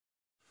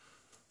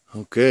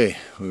Okay,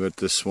 we got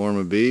this swarm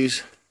of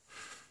bees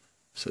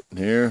sitting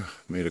here.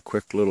 Made a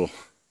quick little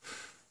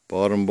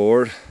bottom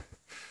board.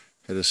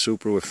 Had a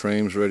super with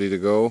frames ready to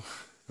go.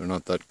 They're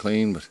not that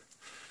clean, but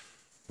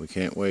we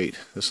can't wait.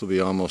 This will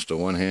be almost a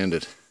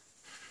one-handed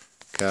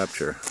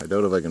capture. I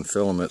doubt if I can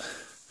film it.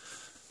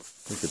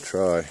 We could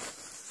try.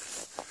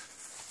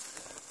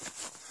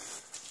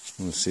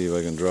 Let's see if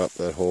I can drop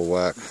that whole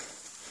whack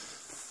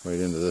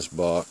right into this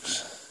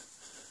box.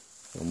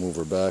 I'll move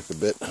her back a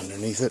bit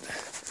underneath it.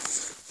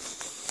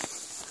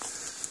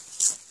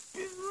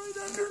 Right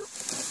under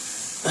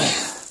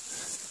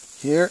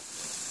here.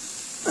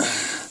 I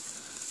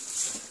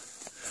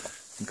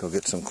think I'll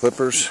get some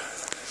clippers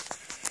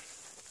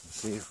and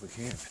see if we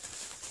can.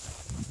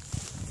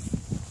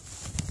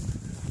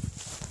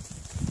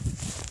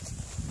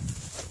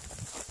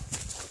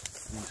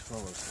 These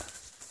fellows.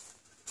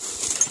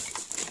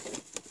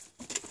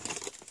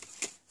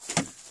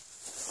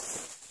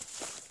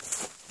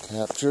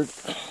 Captured.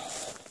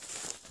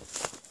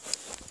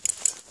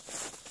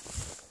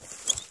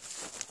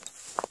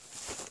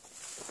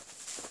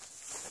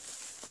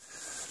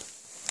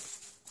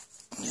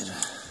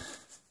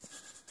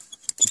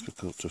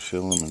 Difficult to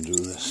film and do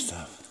this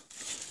stuff.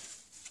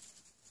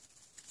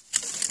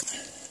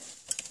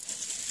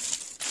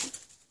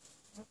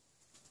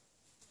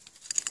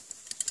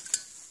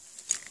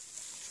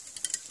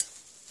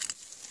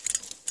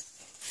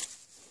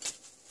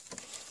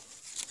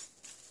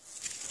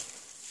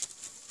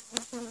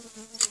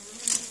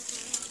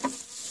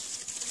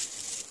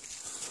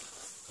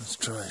 Let's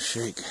try a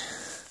shake.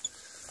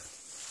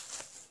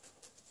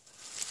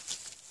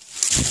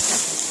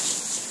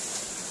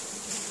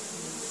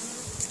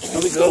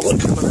 Here we go, one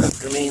coming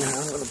after me now.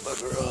 I'm going to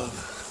bugger off.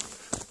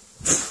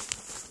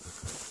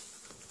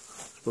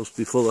 Supposed to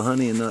be full of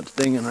honey and not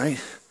stinging, right?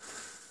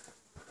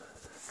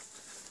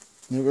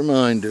 Never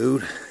mind,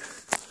 dude.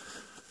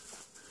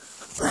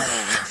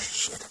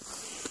 Shit.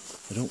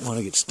 I don't want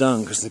to get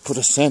stung because they put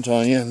a scent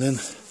on you and then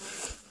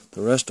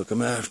the rest will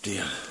come after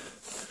you.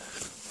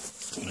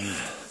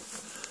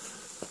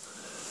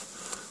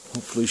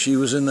 Hopefully she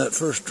was in that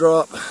first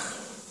drop.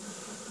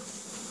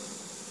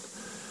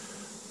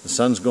 The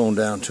sun's going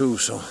down too,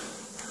 so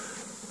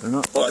they're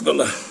not liable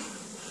to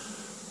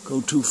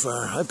go too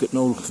far. I've got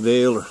no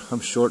veil, or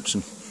I'm shorts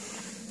and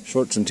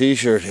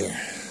t-shirt here.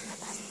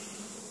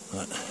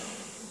 But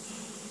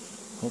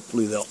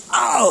hopefully they'll.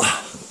 Ow!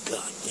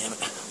 God damn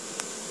it!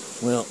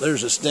 Well,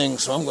 there's a sting,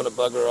 so I'm going to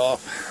bugger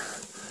off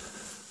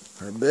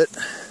for a bit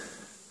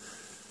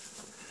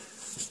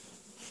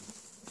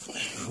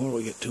before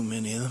we get too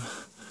many of them.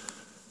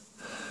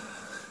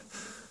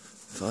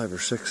 5 or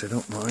 6, I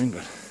don't mind,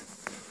 but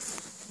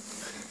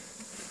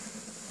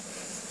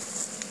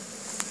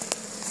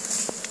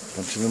a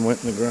bunch of them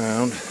went in the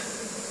ground.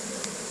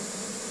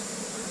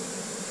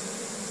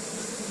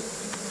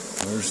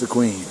 There's the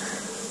queen.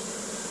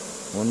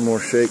 One more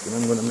shake and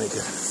I'm going to make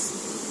a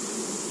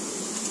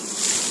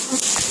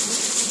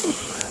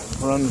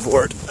run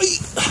for it.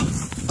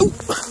 Oh.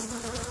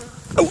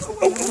 Oh, oh,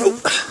 oh, oh.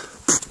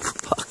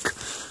 Fuck.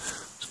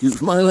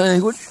 Excuse my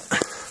language.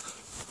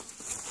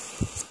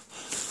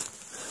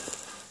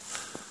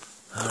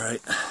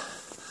 Alright.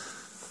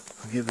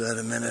 I'll give that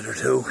a minute or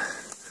two.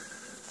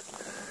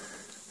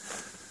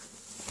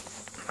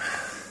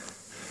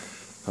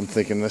 I'm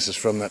thinking this is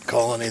from that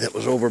colony that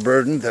was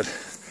overburdened that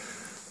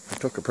I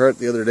took apart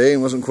the other day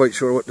and wasn't quite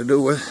sure what to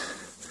do with.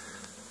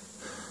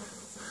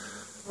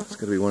 It's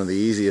going to be one of the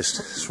easiest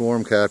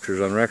swarm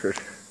captures on record.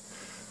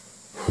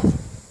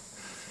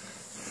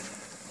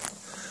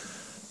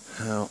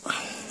 Now,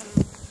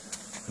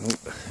 the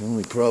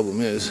only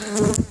problem is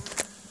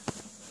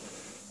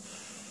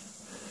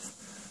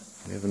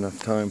we have enough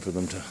time for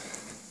them to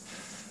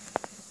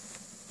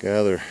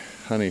gather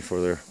honey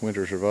for their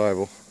winter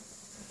survival.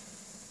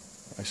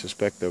 I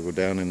suspect they'll go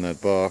down in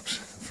that box.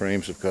 The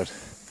frames have got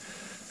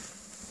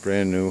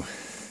brand new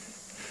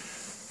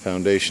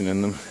foundation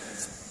in them.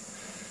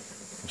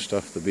 The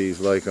stuff the bees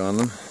like on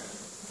them.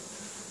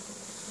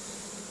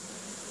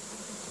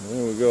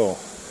 There we go.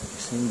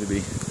 They seem to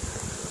be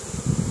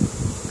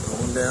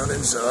going down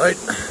inside.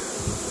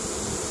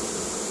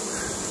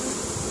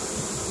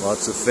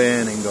 Lots of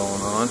fanning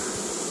going on.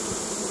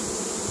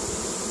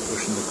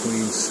 Pushing the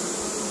queen's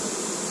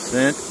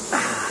scent.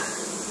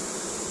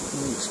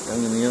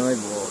 Stung in the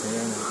eyeball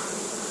here now.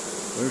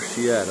 Where's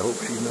she at? I hope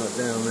she's not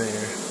down there.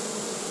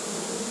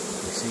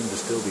 They seem to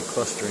still be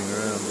clustering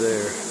around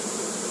there.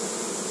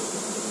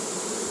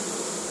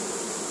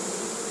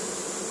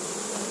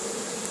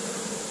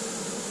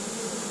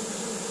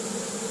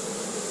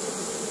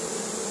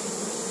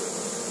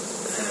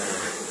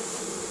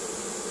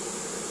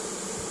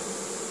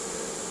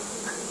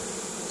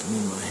 Give me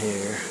my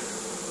hair.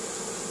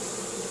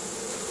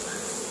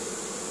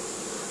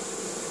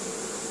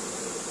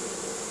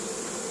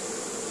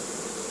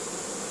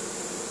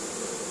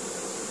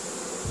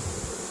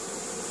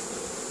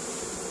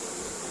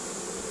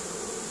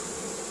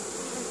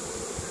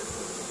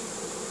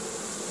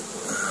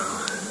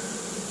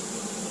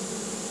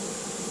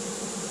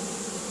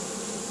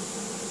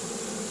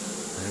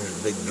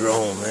 big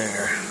drone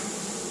there.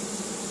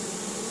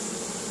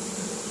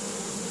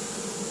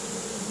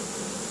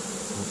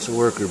 That's a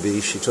worker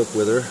bee she took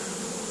with her.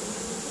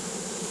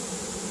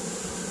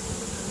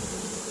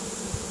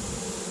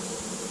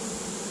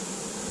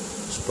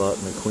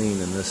 Spotting the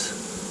queen in this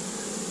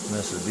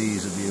mess of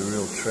bees would be a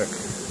real trick.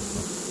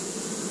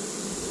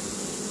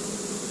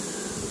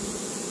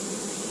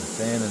 They're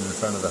fanning in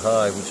front of the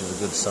hive, which is a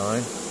good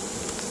sign.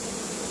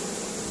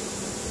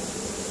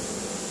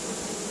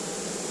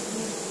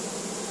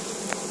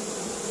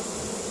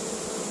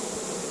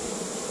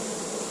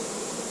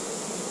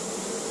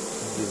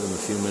 Give them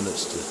a few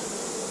minutes to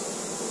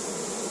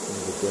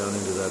get down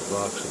into that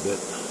box a bit.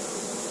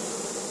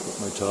 Put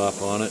my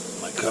top on it,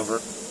 my cover.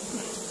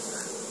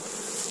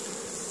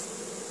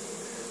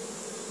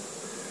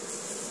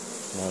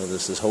 A lot of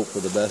this is hope for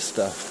the best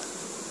stuff.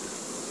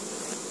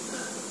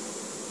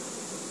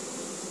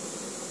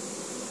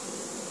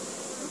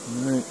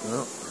 Alright,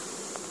 well,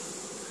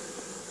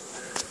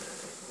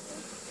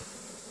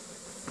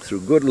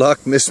 through good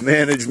luck,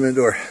 mismanagement,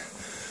 or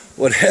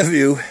what have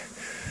you,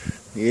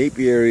 the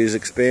apiary is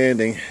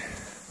expanding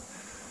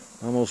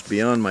almost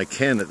beyond my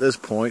ken at this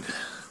point.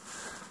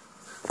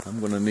 I'm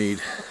going to need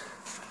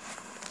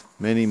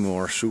many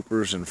more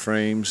supers and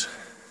frames.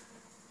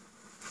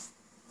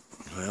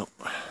 Well,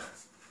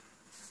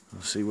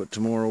 we'll see what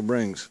tomorrow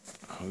brings.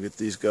 I'll get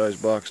these guys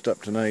boxed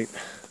up tonight.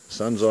 The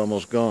sun's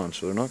almost gone,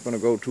 so they're not going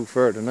to go too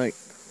far tonight.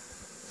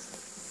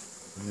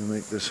 I'm going to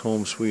make this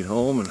home sweet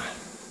home, and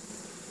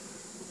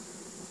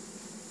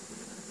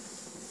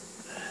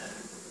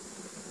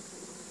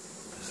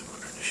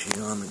she's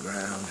on the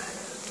ground.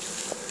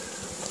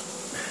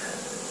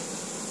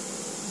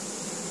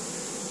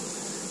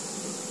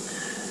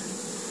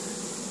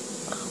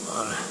 A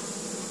lot of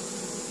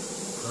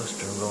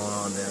clustering going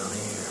on down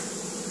here.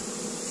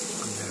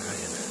 Wonder if I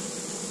can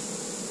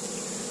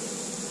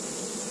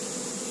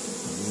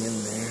be in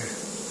there.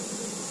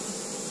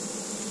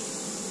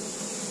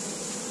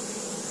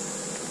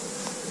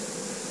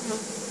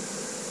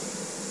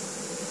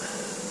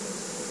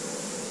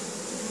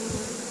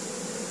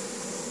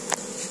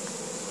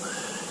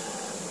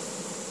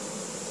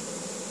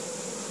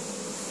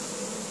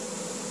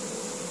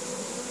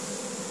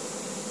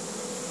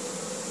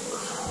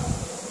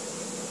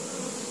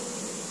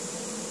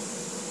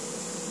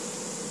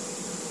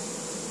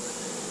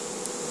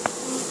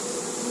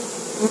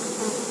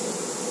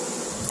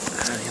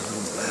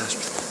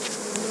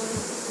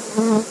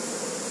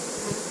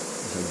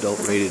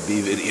 Adult-rated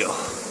bee video.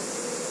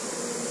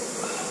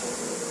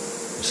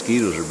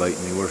 Mosquitoes are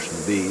biting me worse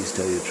than bees,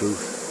 tell you the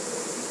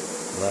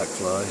truth. Black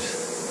flies.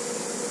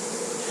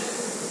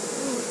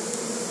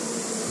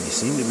 They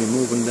seem to be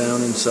moving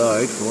down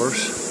inside for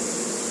us.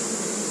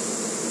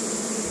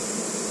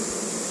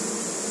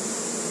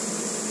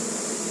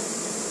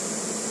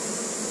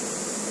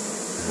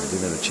 I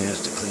didn't have a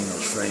chance to clean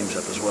those frames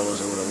up as well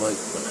as I would have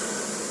liked, but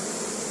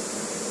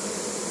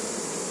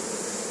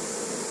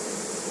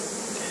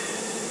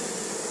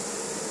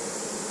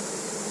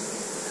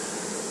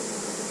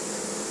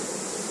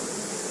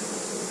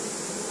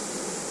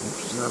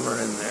most of them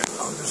are in there.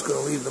 I'm just going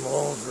to leave them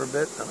alone for a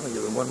bit. I'm going to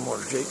give it one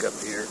more shake up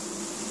here.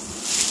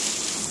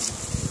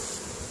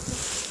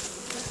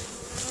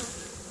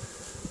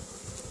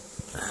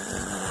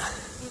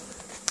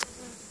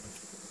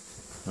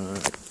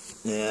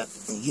 Yeah,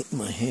 I'm getting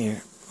my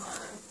hair.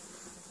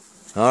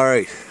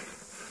 Alright,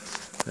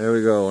 there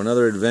we go.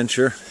 Another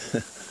adventure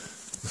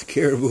with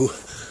Caribou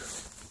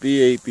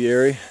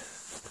Apiary.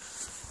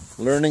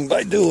 Learning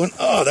by doing.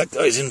 Oh, that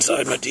guy's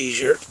inside my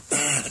t-shirt.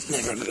 That's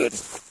never good.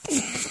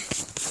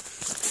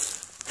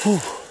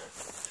 Whew.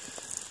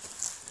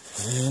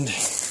 And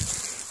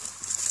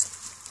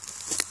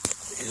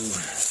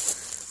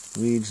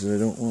weeds that I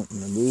don't want in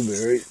the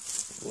blueberries.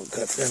 We'll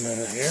cut them out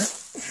of here.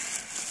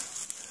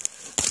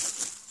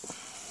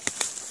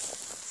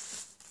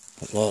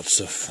 But lots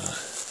of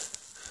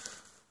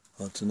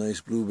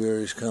nice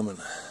blueberries coming.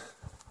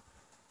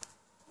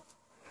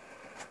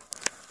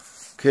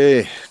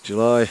 Okay,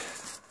 July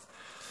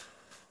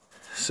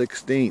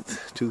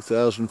 16th,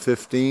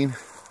 2015.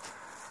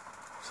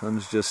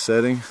 Sun's just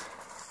setting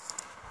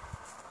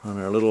on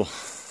our little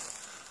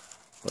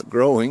but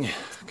growing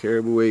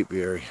Caribou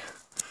Apiary.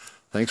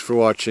 Thanks for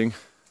watching.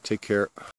 Take care.